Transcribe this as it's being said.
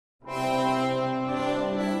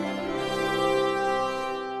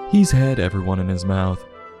He's had everyone in his mouth.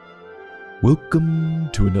 Welcome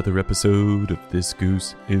to another episode of This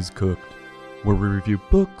Goose is Cooked, where we review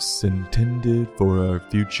books intended for our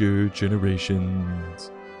future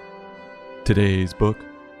generations. Today's book,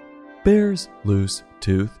 Bear's Loose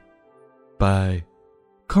Tooth, by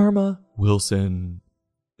Karma Wilson,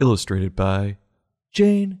 illustrated by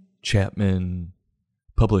Jane Chapman,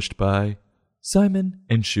 published by Simon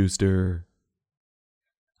 & Schuster.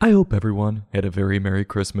 I hope everyone had a very Merry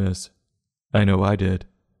Christmas. I know I did.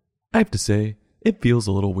 I have to say, it feels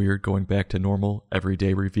a little weird going back to normal,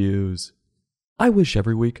 everyday reviews. I wish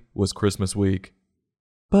every week was Christmas week.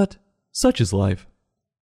 But such is life.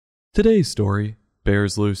 Today's story,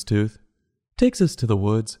 Bear's Loose Tooth, takes us to the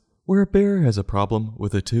woods where a bear has a problem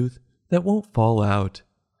with a tooth that won't fall out,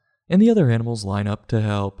 and the other animals line up to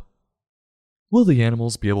help. Will the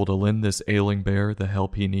animals be able to lend this ailing bear the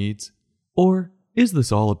help he needs? Or is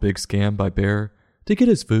this all a big scam by Bear to get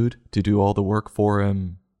his food to do all the work for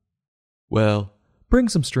him? Well, bring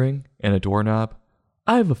some string and a doorknob.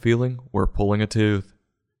 I have a feeling we're pulling a tooth.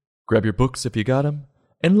 Grab your books if you got 'em,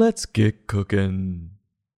 and let's get cooking.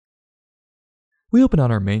 We open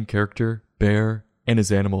on our main character, Bear, and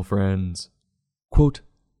his animal friends. Quote,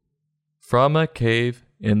 "From a cave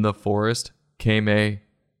in the forest came a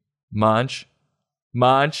munch,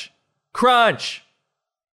 crunch,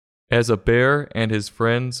 as a bear and his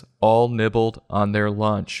friends all nibbled on their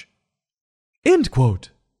lunch." End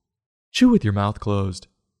quote. Chew with your mouth closed.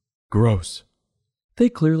 Gross. They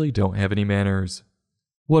clearly don't have any manners.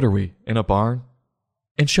 What are we, in a barn?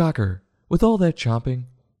 And shocker, with all that chomping,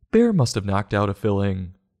 Bear must have knocked out a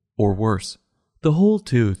filling. Or worse, the whole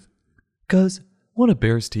tooth. 'Cause one of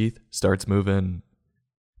Bear's teeth starts moving.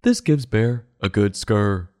 This gives Bear a good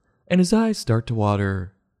scur, and his eyes start to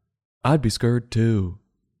water. I'd be scared too.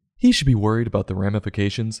 He should be worried about the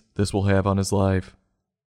ramifications this will have on his life.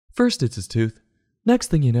 First it's his tooth. Next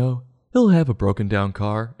thing you know, he'll have a broken down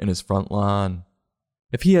car in his front lawn.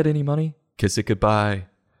 If he had any money, kiss it goodbye.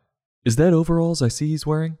 Is that overalls I see he's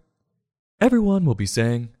wearing? Everyone will be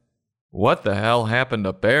saying, "What the hell happened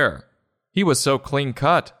to Bear? He was so clean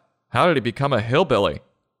cut. How did he become a hillbilly?"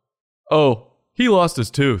 "Oh, he lost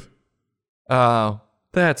his tooth." "Oh,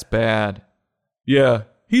 that's bad." "Yeah,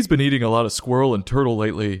 he's been eating a lot of squirrel and turtle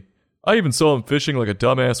lately. I even saw him fishing like a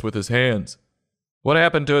dumbass with his hands." "What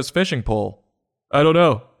happened to his fishing pole?" "I don't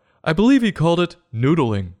know. I believe he called it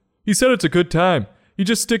noodling. He said it's a good time. You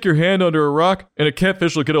just stick your hand under a rock and a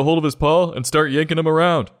catfish will get a hold of his paw and start yanking him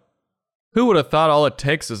around." "Who would have thought all it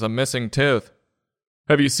takes is a missing tooth?"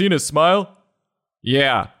 "Have you seen his smile?"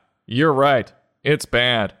 "Yeah, you're right. It's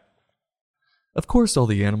bad." Of course all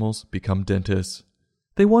the animals become dentists.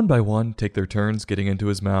 They one by one take their turns getting into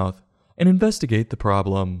his mouth and investigate the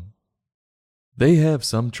problem. They have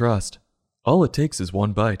some trust. All it takes is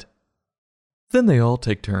one bite. Then they all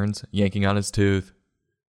take turns yanking on his tooth.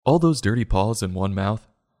 All those dirty paws in one mouth.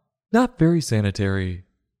 Not very sanitary.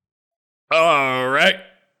 "All right.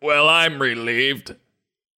 Well, I'm relieved."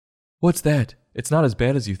 "What's that? It's not as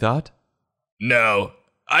bad as you thought?" "No,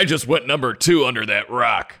 I just went number 2 under that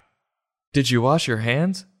rock." "Did you wash your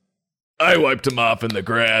hands?" "I wiped them off in the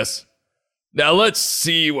grass. Now let's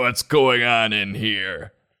see what's going on in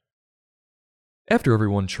here." After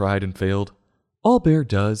everyone tried and failed, all Bear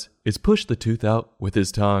does is push the tooth out with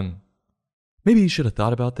his tongue. Maybe he should have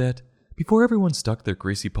thought about that before everyone stuck their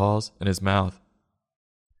greasy paws in his mouth.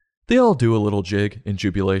 They all do a little jig in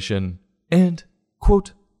jubilation, and,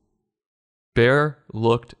 quote, "Bear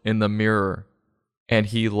looked in the mirror, and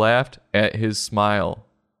he laughed at his smile."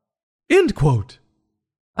 End quote.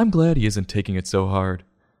 I'm glad he isn't taking it so hard,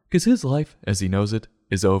 because his life, as he knows it,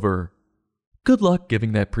 is over. Good luck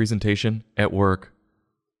giving that presentation at work.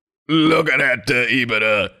 "Looking at the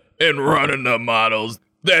EBITDA and running the models,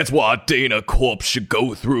 that's why Dana Corp should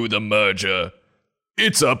go through the merger.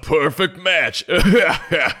 It's a perfect match."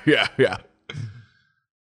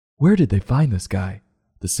 Where did they find this guy?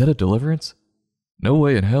 The set of Deliverance? No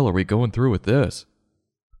way in hell are we going through with this.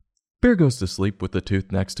 Bear goes to sleep with the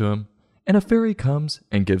tooth next to him, and a fairy comes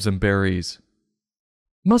and gives him berries.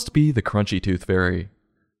 Must be the Crunchy Tooth Fairy.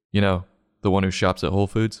 You know, the one who shops at Whole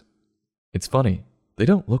Foods. It's funny, they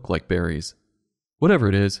don't look like berries. Whatever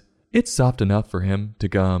it is, it's soft enough for him to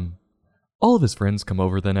gum. All of his friends come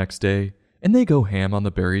over the next day, and they go ham on the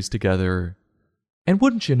berries together. And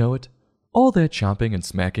wouldn't you know it, all that chomping and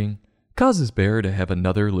smacking causes Bear to have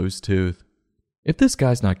another loose tooth. If this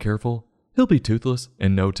guy's not careful, he'll be toothless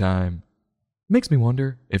in no time. Makes me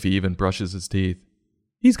wonder if he even brushes his teeth.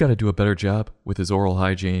 He's got to do a better job with his oral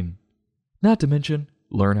hygiene. Not to mention,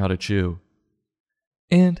 learn how to chew.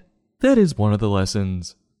 And that is one of the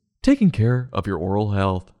lessons. Taking care of your oral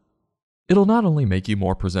health. It'll not only make you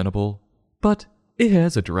more presentable, but it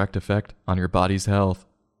has a direct effect on your body's health.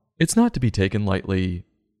 It's not to be taken lightly.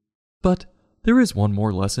 But there is one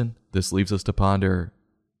more lesson this leaves us to ponder.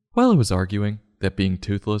 While I was arguing that being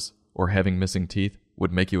toothless or having missing teeth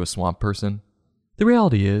would make you a swamp person, the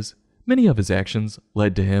reality is many of his actions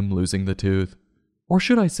led to him losing the tooth. Or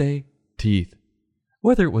should I say, teeth.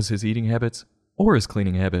 Whether it was his eating habits or his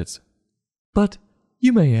cleaning habits. But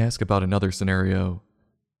you may ask about another scenario.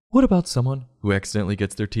 What about someone who accidentally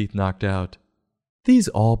gets their teeth knocked out? These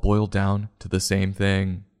all boil down to the same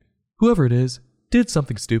thing. Whoever it is did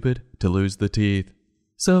something stupid to lose the teeth.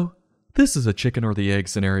 So, this is a chicken or the egg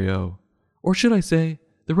scenario. Or should I say,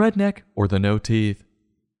 the redneck or the no teeth?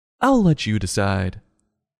 I'll let you decide.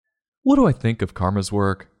 What do I think of Karma's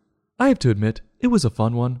work? I have to admit, it was a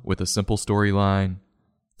fun one with a simple storyline.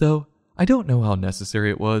 Though, I don't know how necessary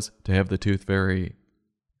it was to have the tooth fairy.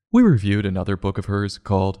 We reviewed another book of hers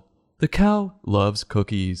called The Cow Loves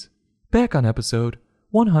Cookies, back on episode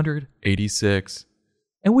 186,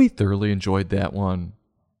 and we thoroughly enjoyed that one.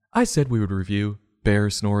 I said we would review Bear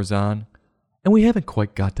Snores On, and we haven't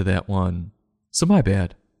quite got to that one, so my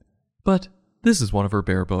bad. But this is one of her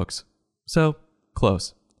bear books, so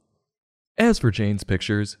close. As for Jane's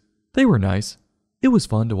pictures, they were nice. It was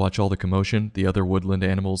fun to watch all the commotion the other woodland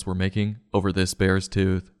animals were making over this bear's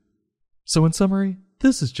tooth. So in summary,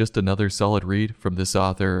 this is just another solid read from this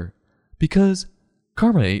author, because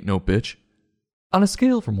Karma ain't no bitch. On a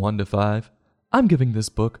scale from 1 to 5, I'm giving this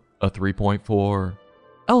book a 3.4.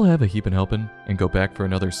 I'll have a heapin' helpin' and go back for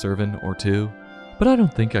another serving or two, but I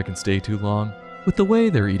don't think I can stay too long with the way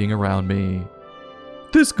they're eating around me.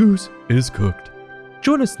 This goose is cooked.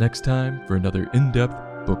 Join us next time for another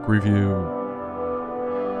in-depth book review.